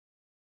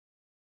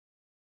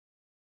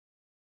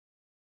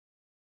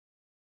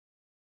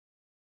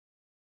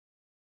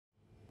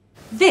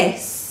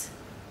This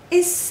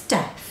is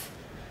Steph.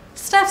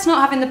 Steph's not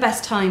having the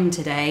best time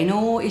today,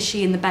 nor is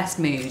she in the best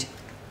mood.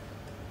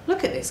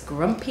 Look at this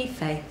grumpy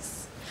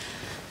face.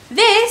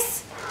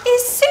 This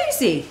is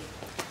Susie.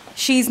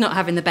 She's not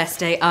having the best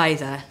day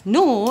either,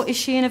 nor is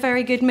she in a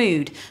very good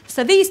mood.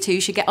 So these two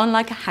should get on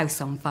like a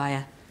house on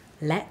fire.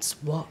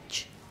 Let's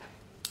watch.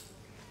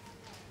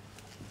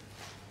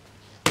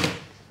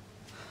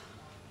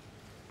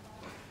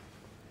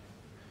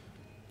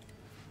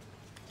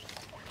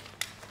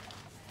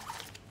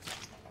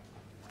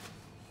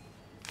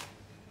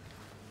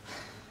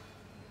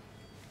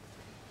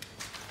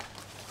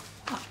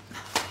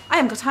 I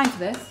haven't got time for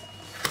this.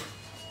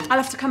 I'll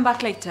have to come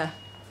back later.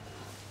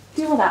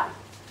 Deal with that.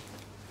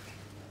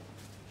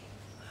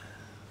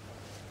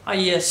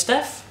 Hi,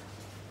 Steph.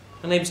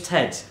 My name's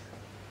Ted.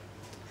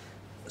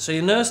 So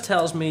your nurse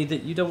tells me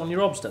that you don't want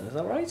your obs done, is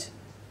that right?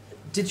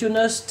 Did your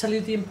nurse tell you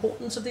the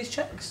importance of these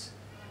checks?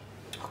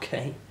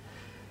 Okay.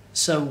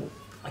 So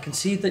I can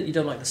see that you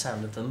don't like the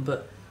sound of them,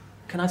 but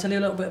can I tell you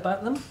a little bit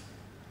about them?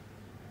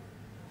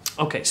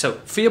 Okay, so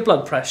for your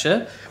blood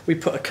pressure, we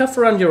put a cuff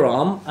around your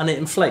arm and it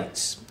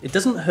inflates. It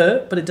doesn't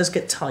hurt, but it does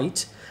get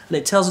tight, and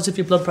it tells us if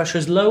your blood pressure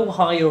is low,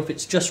 high, or if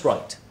it's just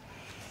right.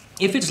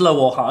 If it's low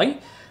or high,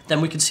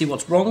 then we can see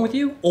what's wrong with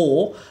you,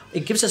 or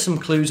it gives us some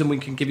clues and we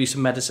can give you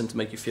some medicine to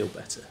make you feel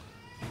better.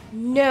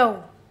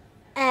 No.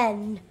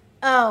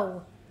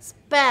 N-O.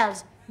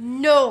 Spells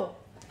no.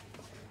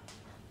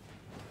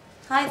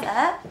 Hi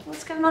there.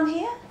 What's going on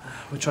here?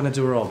 We're trying to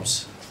do her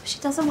obs. She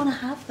doesn't want to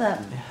have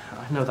them.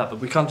 Yeah, I know that, but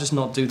we can't just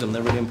not do them.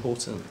 They're really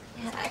important.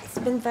 Yeah, it's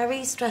been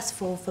very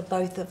stressful for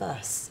both of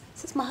us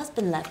since my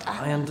husband left.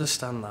 I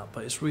understand that,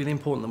 but it's really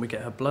important that we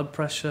get her blood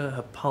pressure,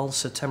 her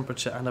pulse, her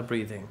temperature, and her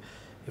breathing.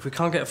 If we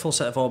can't get a full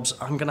set of obs,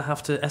 I'm going to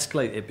have to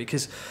escalate it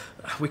because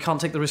we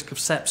can't take the risk of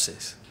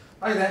sepsis.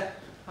 Hi there.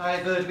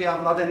 I've heard we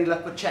haven't had any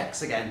luck with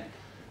checks again.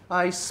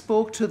 I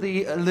spoke to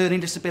the Learning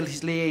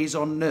Disabilities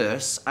Liaison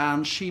nurse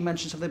and she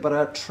mentioned something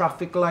about a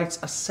traffic lights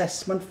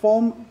assessment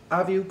form.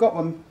 Have you got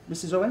one,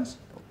 Mrs. Owens?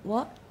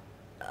 What?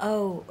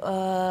 Oh,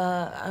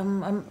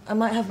 I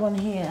might have one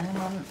here. Hang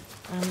on.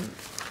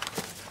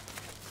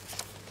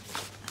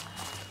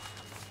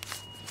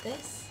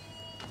 This?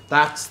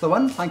 That's the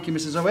one. Thank you,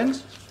 Mrs.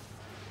 Owens.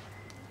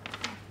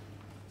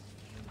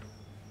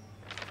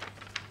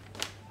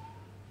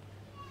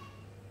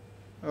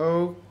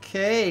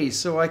 Okay,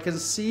 so I can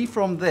see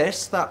from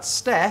this that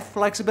Steph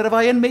likes a bit of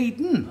Iron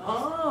Maiden.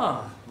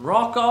 Ah,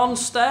 rock on,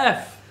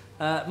 Steph.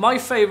 My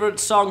favourite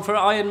song for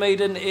Iron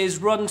Maiden is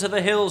Run to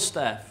the Hills,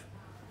 Steph.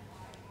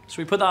 Should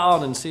we put that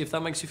on and see if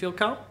that makes you feel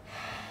calm?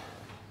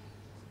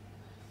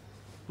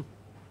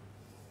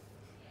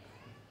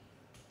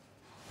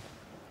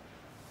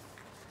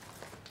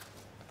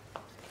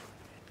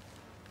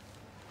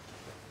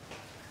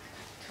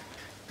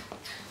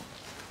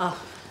 Oh,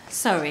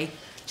 sorry.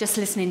 Just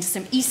listening to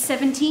some East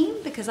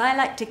 17 because I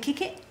like to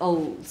kick it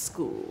old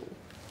school.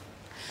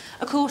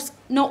 Of course,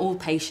 not all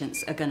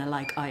patients are going to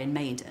like Iron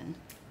Maiden.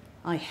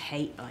 I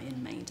hate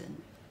Iron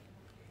Maiden.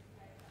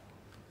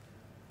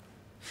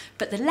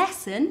 But the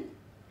lesson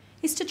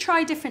is to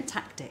try different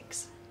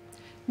tactics.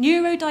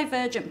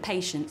 Neurodivergent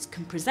patients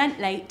can present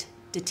late,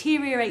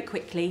 deteriorate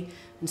quickly,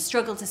 and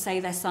struggle to say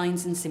their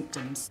signs and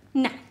symptoms.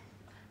 Now,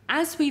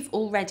 as we've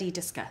already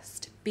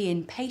discussed,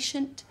 being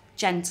patient,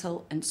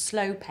 gentle and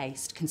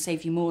slow-paced can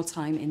save you more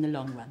time in the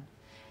long run.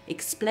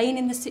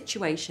 Explaining the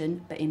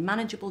situation, but in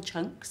manageable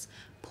chunks,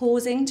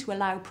 pausing to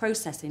allow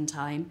processing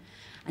time,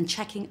 and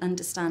checking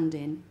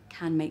understanding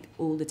can make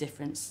all the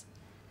difference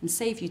and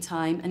save you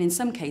time and, in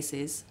some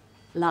cases,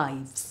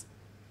 lives.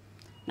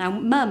 Now,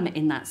 Mum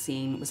in that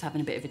scene was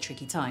having a bit of a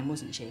tricky time,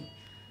 wasn't she?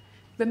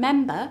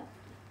 Remember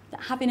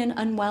that having an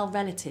unwell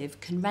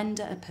relative can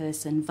render a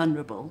person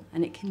vulnerable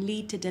and it can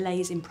lead to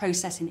delays in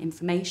processing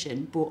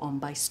information brought on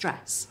by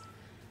stress.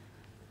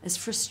 As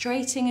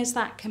frustrating as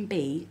that can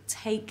be,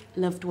 take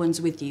loved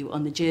ones with you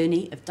on the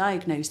journey of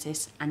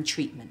diagnosis and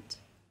treatment.